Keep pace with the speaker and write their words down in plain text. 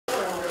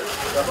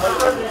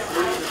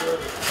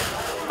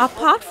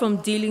Apart from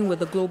dealing with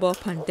the global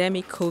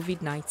pandemic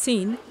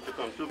COVID-19,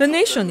 the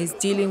nation is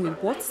dealing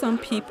with what some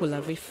people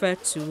have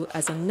referred to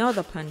as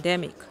another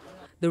pandemic,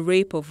 the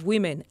rape of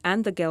women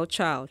and the girl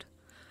child.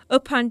 A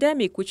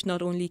pandemic which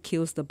not only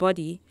kills the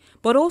body,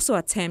 but also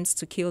attempts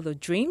to kill the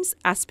dreams,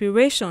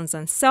 aspirations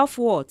and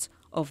self-worth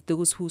of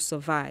those who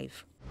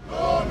survive.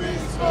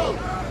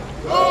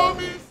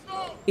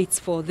 It's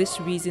for this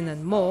reason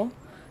and more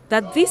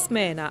that these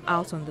men are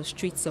out on the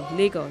streets of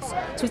Lagos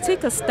to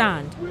take a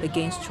stand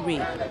against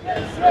rape.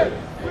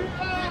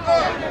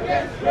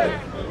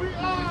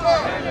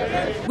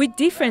 With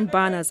different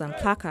banners and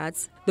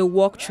placards, they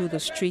walk through the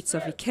streets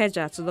of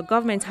Ikeja to the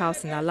government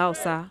house in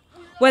Alausa,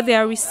 where they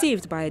are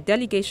received by a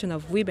delegation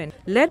of women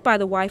led by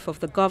the wife of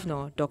the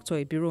governor,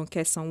 Dr.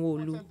 Ibironke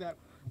Sanwo-Olu.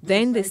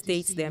 Then they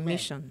state their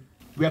mission.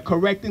 We are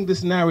correcting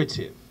this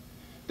narrative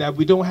that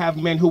we don't have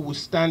men who will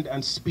stand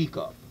and speak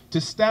up, to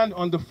stand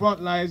on the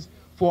front lines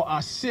for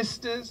our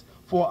sisters,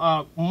 for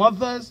our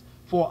mothers,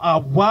 for our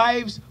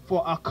wives,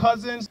 for our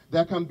cousins.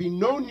 There can be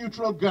no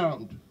neutral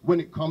ground when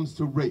it comes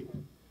to rape.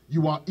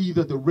 You are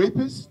either the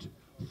rapist,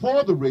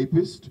 for the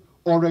rapist,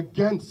 or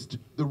against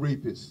the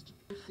rapist.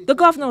 The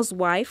governor's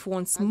wife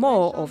wants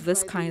more of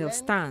this kind of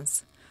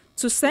stance,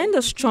 to send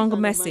a strong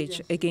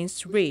message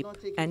against rape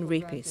and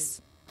rapists.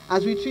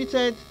 As we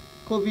treated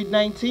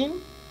COVID-19,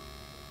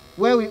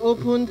 where we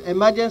opened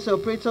emergency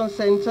operation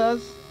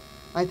centers,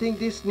 I think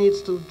this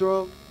needs to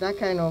draw that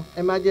kind of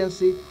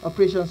emergency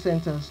operation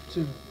centers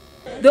too.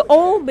 The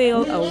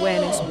all-male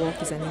awareness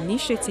walk is an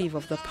initiative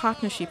of the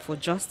Partnership for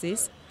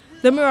Justice,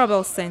 the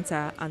Mirabel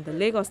Center and the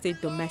Lagos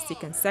State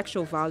Domestic and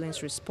Sexual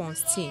Violence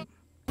Response Team.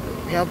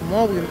 We have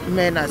more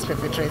men as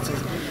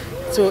perpetrators,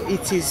 so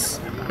it is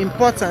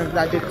important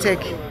that they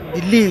take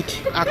the lead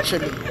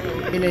actually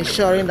in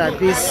ensuring that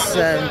this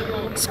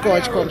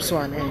scourge comes to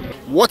an end.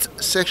 What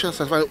sexual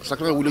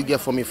satisfaction will you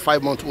get from a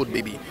 5-month-old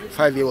baby,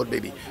 5-year-old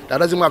baby that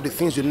doesn't have the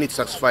things you need to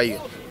satisfy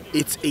you?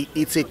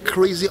 It's a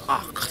crazy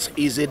act.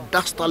 It's a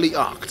dastardly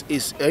act.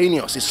 It's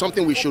heinous. It's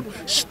something we should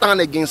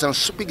stand against and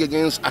speak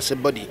against as a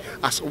body,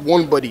 as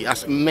one body,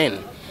 as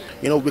men.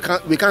 You know, we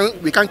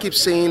can't keep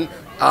saying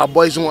our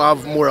boys don't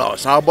have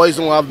morals, our boys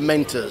don't have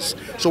mentors.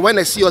 So when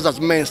they see us as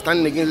men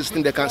standing against this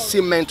thing, they can see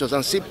mentors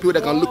and see people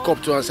they can look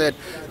up to and say,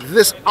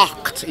 this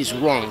act is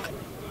wrong.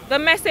 The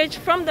message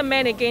from the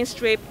Men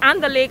Against Rape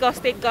and the Lagos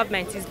State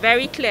government is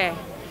very clear,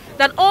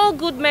 that all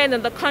good men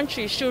in the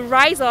country should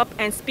rise up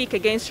and speak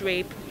against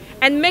rape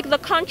and make the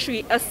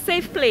country a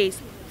safe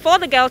place for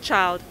the girl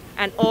child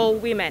and all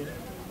women.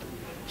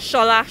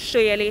 Shola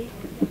Shoyele,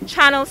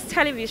 Channels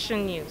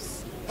Television News.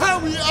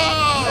 And we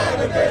are!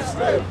 Men against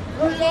rape!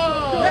 We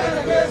are!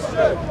 Men against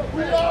rape!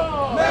 We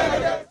are!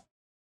 Men against